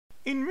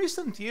In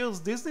recent years,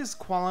 Disney's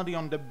quality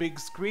on the big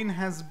screen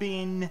has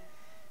been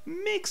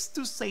mixed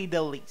to say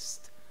the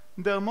least.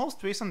 Their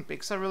most recent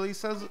Pixar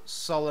releases,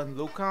 Soul and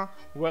Luca,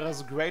 were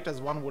as great as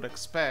one would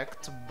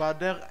expect, but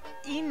their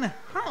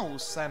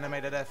in-house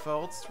animated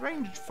efforts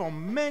ranged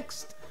from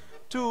mixed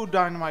to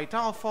downright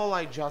awful.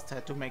 I just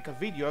had to make a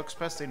video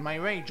expressing my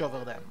rage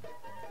over them.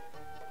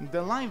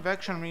 The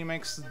live-action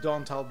remakes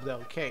don't help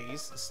their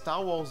case.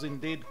 Star Wars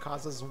indeed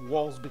causes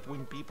wars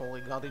between people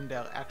regarding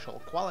their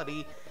actual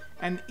quality,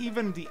 and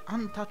even the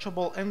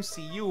untouchable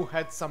MCU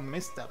had some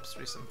missteps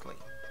recently.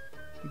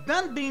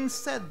 That being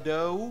said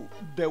though,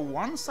 the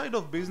one side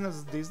of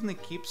business Disney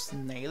keeps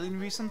nailing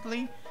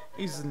recently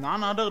is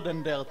none other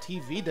than their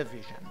TV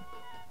division.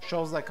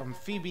 Shows like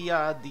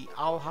Amphibia, The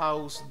Owl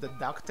House, the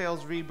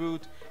DuckTales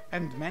reboot,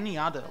 and many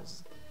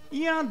others.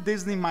 Yeah,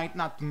 Disney might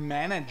not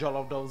manage all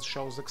of those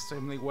shows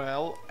extremely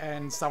well,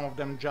 and some of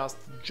them just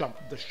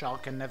jumped the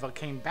shark and never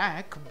came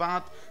back,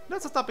 but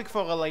that's a topic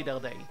for a later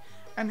day.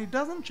 And it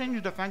doesn't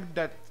change the fact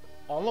that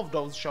all of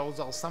those shows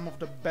are some of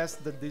the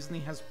best that Disney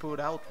has put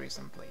out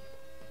recently.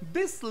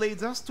 This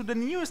leads us to the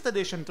newest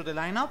addition to the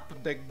lineup,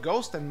 the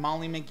Ghost and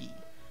Molly McGee,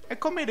 a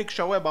comedic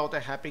show about a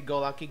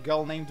happy-go-lucky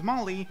girl named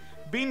Molly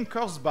being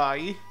cursed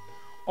by,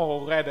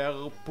 or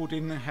rather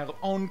putting her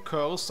own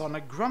curse on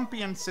a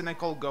grumpy and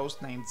cynical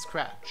ghost named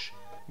Scratch.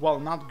 While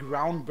not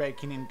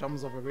groundbreaking in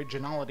terms of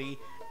originality,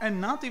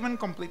 and not even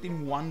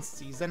completing one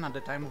season at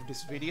the time of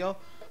this video,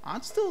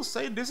 I'd still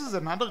say this is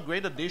another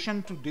great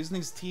addition to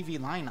Disney's TV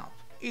lineup.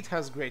 It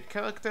has great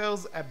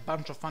characters, a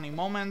bunch of funny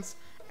moments,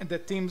 and the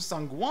theme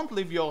song won't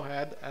leave your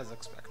head, as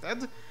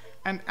expected,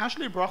 and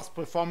Ashley Brock's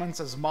performance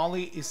as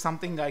Molly is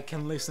something I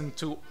can listen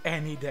to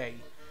any day.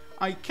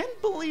 I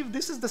can't believe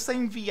this is the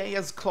same VA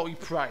as Chloe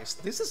Price,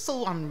 this is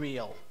so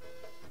unreal.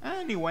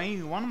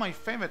 Anyway, one of my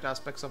favorite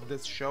aspects of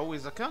this show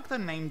is a character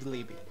named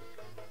Libby.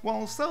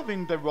 While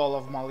serving the role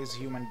of Molly's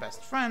human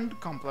best friend,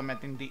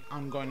 complementing the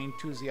ongoing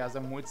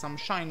enthusiasm with some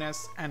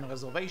shyness and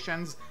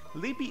reservations,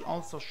 Libby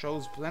also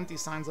shows plenty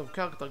signs of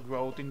character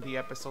growth in the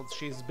episodes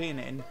she's been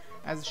in,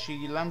 as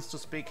she learns to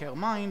speak her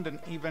mind and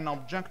even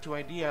object to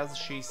ideas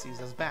she sees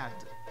as bad.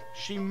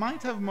 She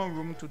might have more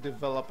room to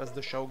develop as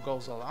the show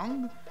goes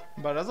along,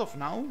 but as of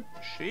now,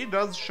 she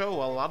does show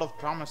a lot of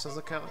promise as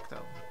a character.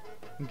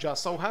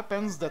 Just so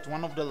happens that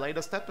one of the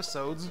latest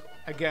episodes,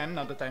 again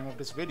at the time of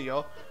this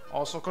video,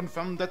 also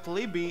confirmed that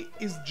Libby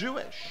is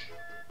Jewish.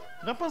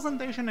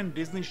 Representation in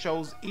Disney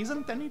shows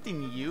isn't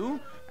anything new,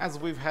 as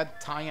we've had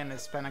Thai and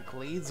Hispanic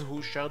leads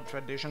who shared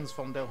traditions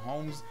from their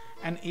homes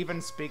and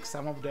even speak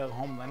some of their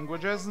home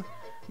languages,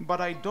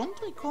 but I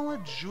don't recall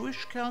a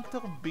Jewish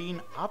character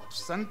being up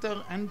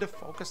center and the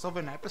focus of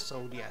an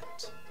episode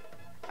yet.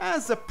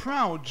 As a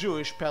proud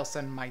Jewish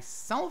person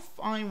myself,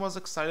 I was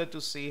excited to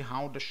see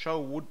how the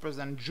show would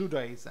present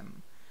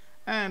Judaism.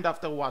 And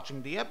after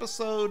watching the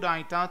episode,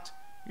 I thought,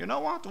 you know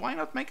what, why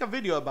not make a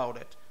video about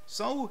it?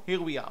 So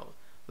here we are.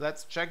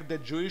 Let's check the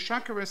Jewish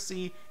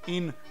accuracy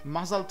in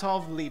Mazal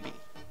Tov Libby.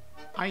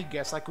 I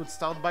guess I could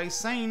start by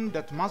saying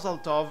that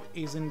Mazal Tov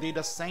is indeed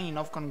a saying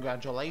of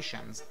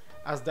congratulations,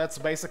 as that's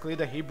basically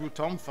the Hebrew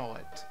term for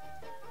it.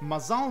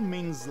 Mazal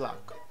means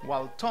luck,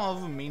 while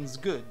Tov means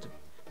good.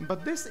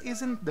 But this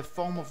isn't the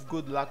form of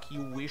good luck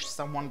you wish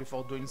someone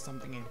before doing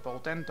something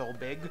important or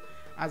big,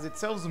 as it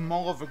serves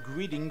more of a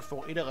greeting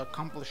for either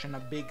accomplishing a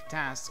big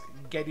task,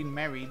 getting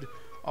married,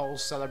 or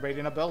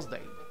celebrating a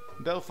birthday.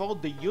 Therefore,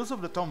 the use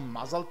of the term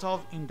Mazal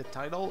Tov in the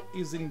title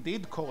is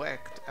indeed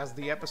correct, as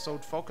the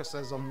episode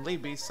focuses on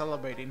Libby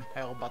celebrating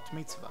her bat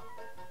mitzvah.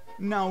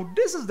 Now,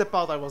 this is the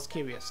part I was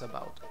curious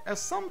about,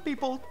 as some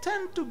people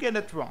tend to get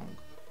it wrong.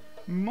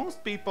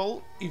 Most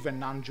people, even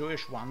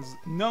non-Jewish ones,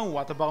 know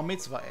what a bar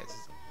mitzvah is.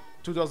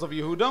 To those of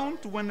you who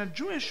don't, when a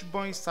Jewish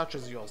boy such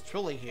as yours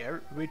truly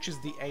here reaches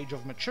the age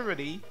of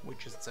maturity,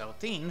 which is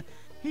 13,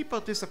 he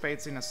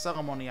participates in a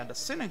ceremony at a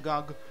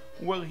synagogue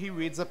where he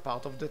reads a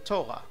part of the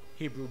Torah,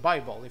 Hebrew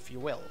Bible if you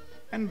will,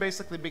 and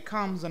basically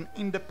becomes an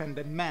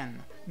independent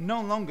man,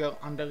 no longer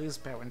under his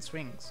parents'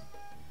 rings.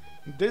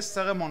 This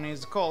ceremony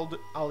is called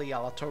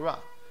Aliyah LaTorah,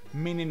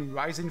 meaning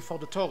rising for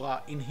the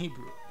Torah in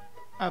Hebrew.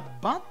 A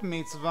bat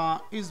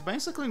mitzvah is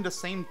basically the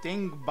same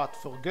thing, but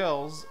for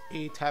girls,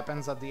 it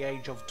happens at the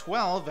age of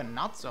 12 and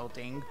not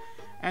 13,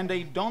 and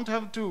they don't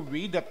have to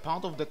read a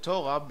part of the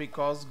Torah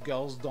because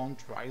girls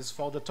don't rise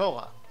for the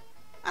Torah.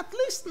 At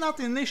least not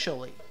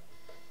initially.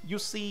 You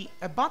see,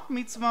 a bat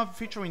mitzvah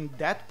featuring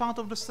that part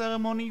of the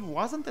ceremony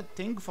wasn't a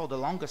thing for the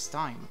longest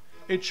time.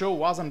 It sure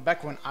wasn't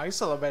back when I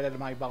celebrated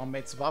my bar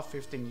mitzvah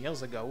 15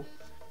 years ago.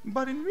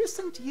 But in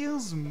recent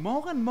years,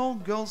 more and more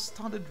girls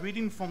started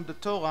reading from the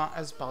Torah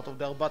as part of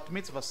their bat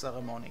mitzvah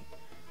ceremony.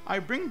 I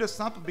bring this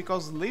up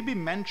because Libby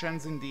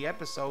mentions in the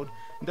episode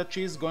that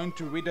she is going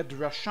to read a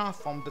drasha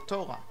from the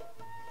Torah.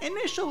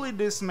 Initially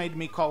this made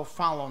me call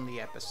foul on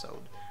the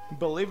episode,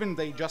 believing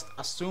they just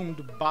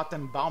assumed bat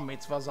and bar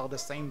mitzvahs are the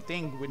same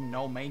thing with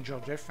no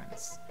major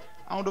difference.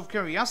 Out of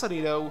curiosity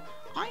though,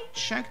 I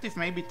checked if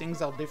maybe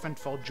things are different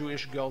for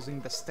Jewish girls in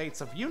the States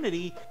of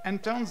Unity,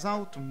 and turns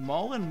out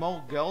more and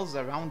more girls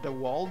around the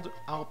world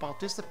are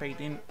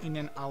participating in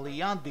an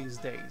aliyah these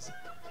days.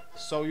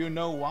 So you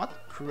know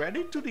what?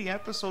 Credit to the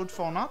episode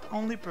for not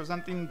only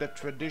presenting the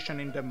tradition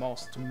in the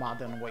most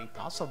modern way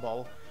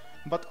possible,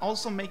 but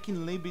also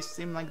making Libby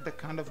seem like the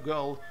kind of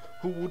girl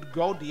who would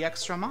go the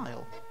extra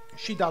mile.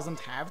 She doesn't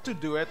have to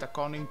do it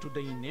according to the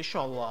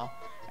initial law,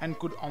 and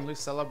could only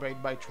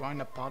celebrate by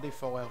throwing a party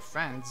for her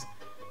friends,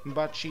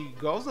 but she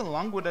goes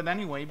along with it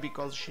anyway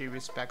because she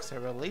respects her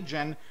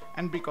religion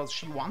and because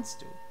she wants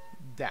to.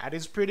 That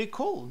is pretty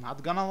cool,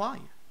 not gonna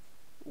lie.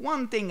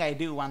 One thing I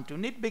do want to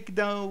nitpick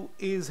though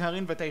is her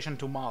invitation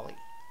to Molly.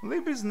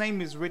 Libby's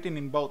name is written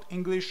in both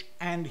English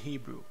and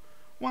Hebrew.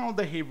 While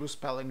the Hebrew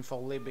spelling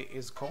for Libby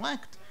is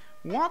correct,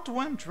 what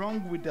went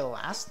wrong with the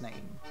last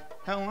name?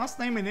 Her last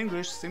name in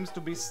English seems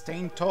to be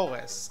Stein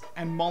Torres,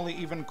 and Molly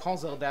even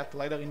calls her that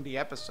later in the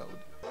episode.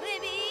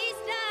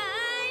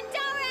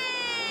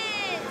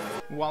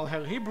 While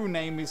her Hebrew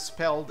name is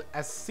spelled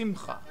as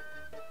Simcha.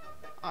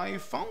 I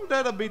found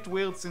that a bit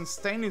weird since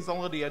Stein is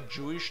already a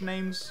Jewish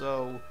name,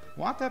 so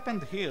what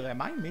happened here?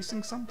 Am I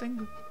missing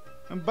something?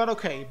 But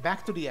okay,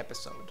 back to the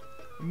episode.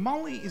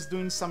 Molly is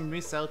doing some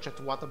research at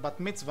what a bat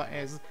mitzvah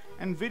is,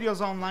 and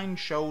videos online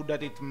show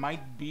that it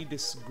might be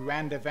this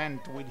grand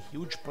event with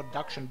huge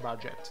production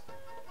budget.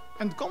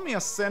 And call me a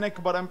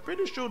cynic, but I'm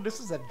pretty sure this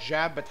is a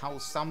jab at how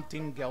some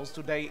teen girls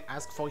today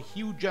ask for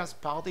huge ass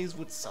parties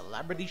with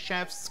celebrity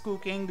chefs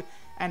cooking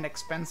and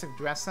expensive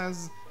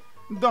dresses.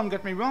 Don't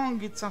get me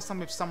wrong, it's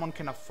awesome if someone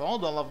can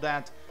afford all of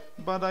that,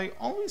 but I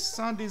always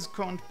saw these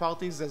current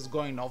parties as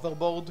going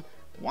overboard.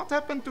 What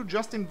happened to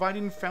just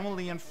inviting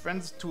family and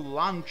friends to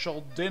lunch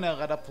or dinner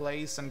at a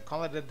place and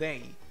call it a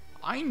day?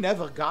 I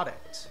never got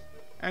it.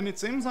 And it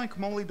seems like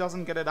Molly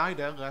doesn't get it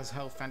either, as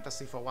her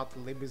fantasy for what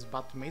Libby's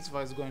bat mitzvah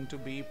is going to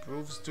be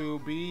proves to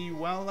be,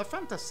 well, a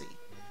fantasy.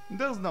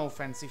 There's no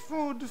fancy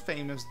food,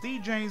 famous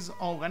DJs,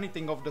 or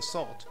anything of the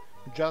sort,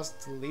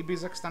 just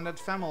Libby's extended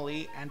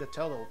family and the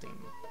turtle team.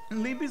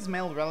 Libby's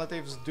male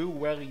relatives do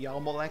wear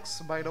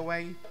yarmulkes, by the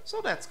way,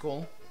 so that's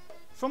cool.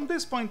 From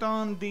this point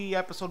on, the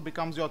episode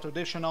becomes your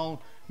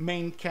traditional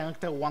main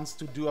character wants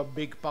to do a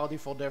big party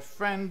for their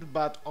friend,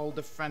 but all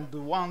the friend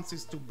wants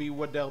is to be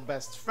with their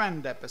best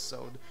friend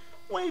episode,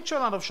 which a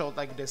lot of shows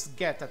like this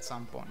get at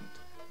some point.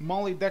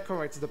 Molly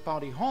decorates the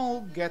party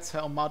hall, gets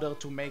her mother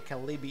to make a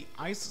Libby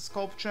ice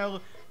sculpture,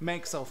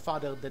 makes her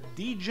father the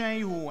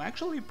DJ, who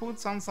actually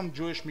puts on some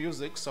Jewish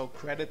music, so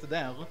credit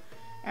there,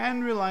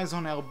 and relies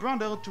on her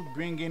brother to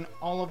bring in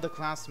all of the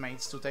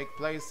classmates to take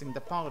place in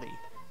the party.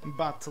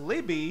 But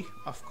Libby,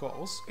 of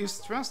course, is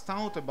stressed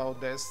out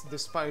about this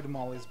despite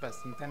Molly's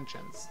best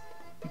intentions.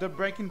 The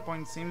breaking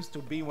point seems to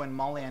be when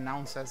Molly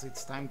announces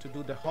it's time to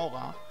do the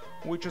hora,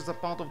 which is a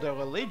part of their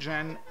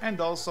religion and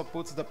also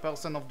puts the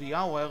person of the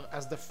hour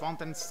as the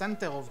front and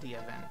center of the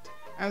event,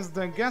 as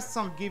the guests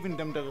are giving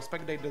them the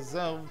respect they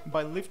deserve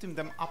by lifting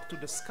them up to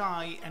the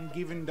sky and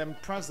giving them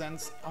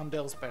presents on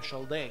their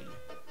special day.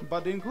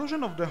 But the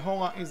inclusion of the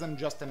hora isn't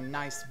just a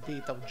nice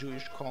bit of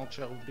Jewish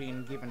culture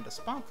being given the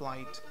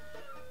spotlight,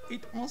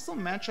 it also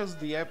matches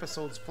the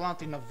episode's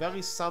plot in a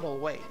very subtle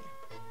way.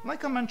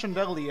 Like I mentioned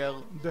earlier,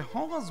 the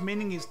hora's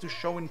meaning is to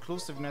show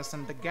inclusiveness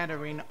and the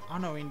gathering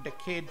honoring the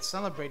kid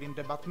celebrating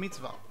the bat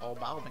mitzvah or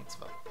bar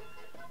mitzvah.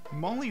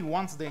 Molly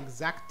wants the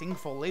exact thing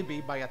for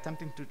Libby by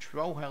attempting to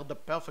throw her the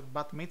perfect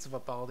bat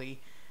mitzvah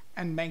party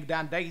and make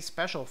that day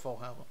special for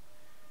her.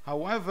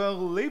 However,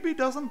 Libby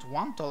doesn't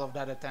want all of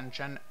that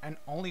attention and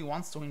only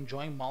wants to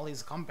enjoy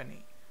Molly's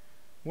company.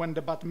 When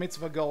the bat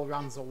mitzvah girl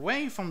runs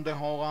away from the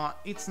hora,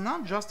 it's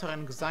not just her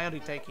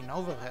anxiety taking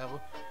over her,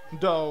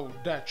 though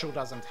that sure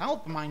doesn't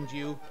help, mind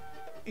you,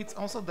 it's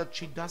also that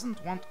she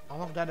doesn't want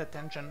all of that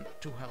attention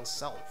to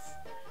herself.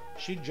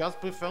 She just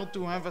preferred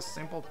to have a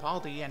simple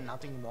party and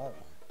nothing more.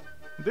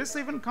 This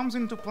even comes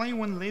into play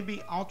when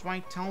Libby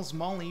outright tells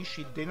Molly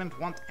she didn't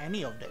want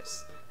any of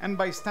this, and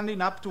by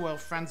standing up to her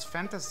friend's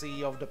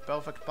fantasy of the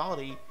perfect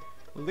party,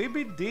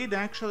 Libby did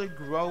actually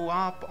grow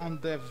up on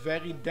the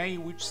very day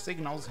which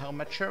signals her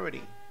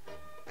maturity.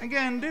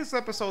 Again, this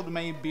episode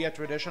may be a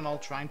traditional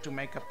trying to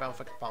make a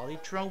perfect party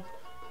trope,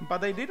 but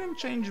they didn't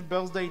change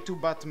birthday to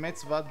bat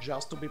mitzvah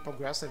just to be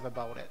progressive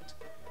about it.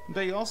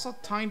 They also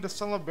tied the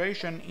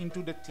celebration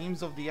into the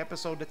themes of the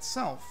episode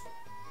itself.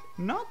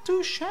 Not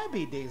too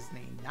shabby,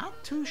 Disney,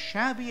 not too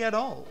shabby at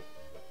all.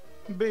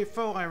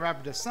 Before I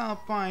wrap this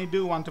up, I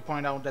do want to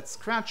point out that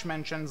Scratch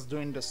mentions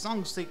during the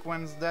song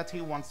sequence that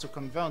he wants to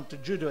convert to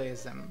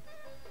Judaism.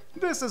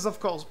 This is of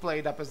course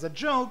played up as a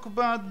joke,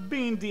 but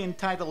being the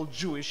entitled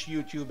Jewish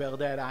YouTuber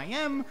that I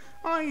am,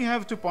 I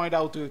have to point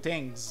out two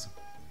things.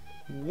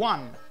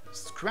 1.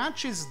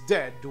 Scratch is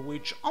dead,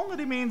 which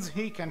already means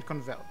he can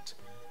convert.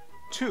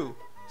 2.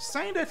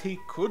 Saying that he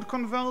could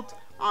convert,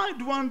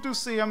 I'd want to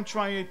see him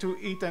try to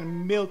eat a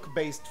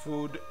milk-based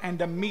food and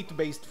a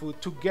meat-based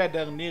food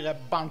together near a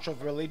bunch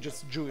of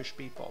religious Jewish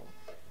people.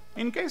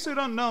 In case you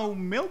don't know,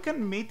 milk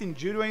and meat in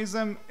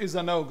Judaism is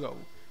a no-go.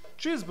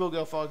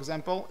 Cheeseburger, for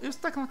example, is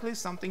technically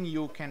something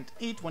you can't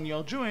eat when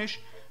you're Jewish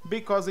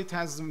because it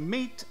has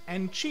meat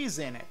and cheese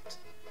in it.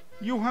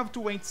 You have to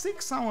wait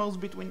 6 hours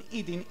between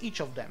eating each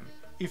of them.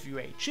 If you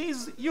ate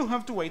cheese, you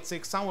have to wait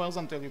 6 hours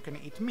until you can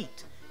eat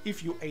meat.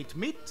 If you ate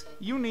meat,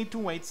 you need to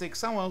wait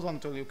 6 hours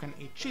until you can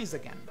eat cheese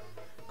again.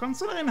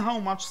 Considering how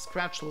much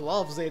Scratch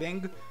loves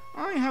eating,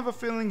 I have a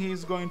feeling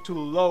he's going to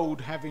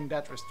load having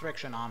that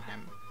restriction on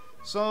him.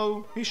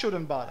 So he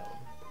shouldn't bother.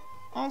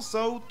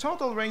 Also,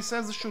 total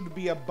races should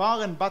be a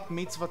bar and bat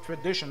mitzvah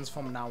traditions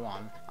from now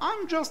on.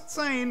 I'm just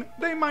saying,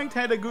 they might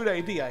had a good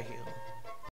idea here.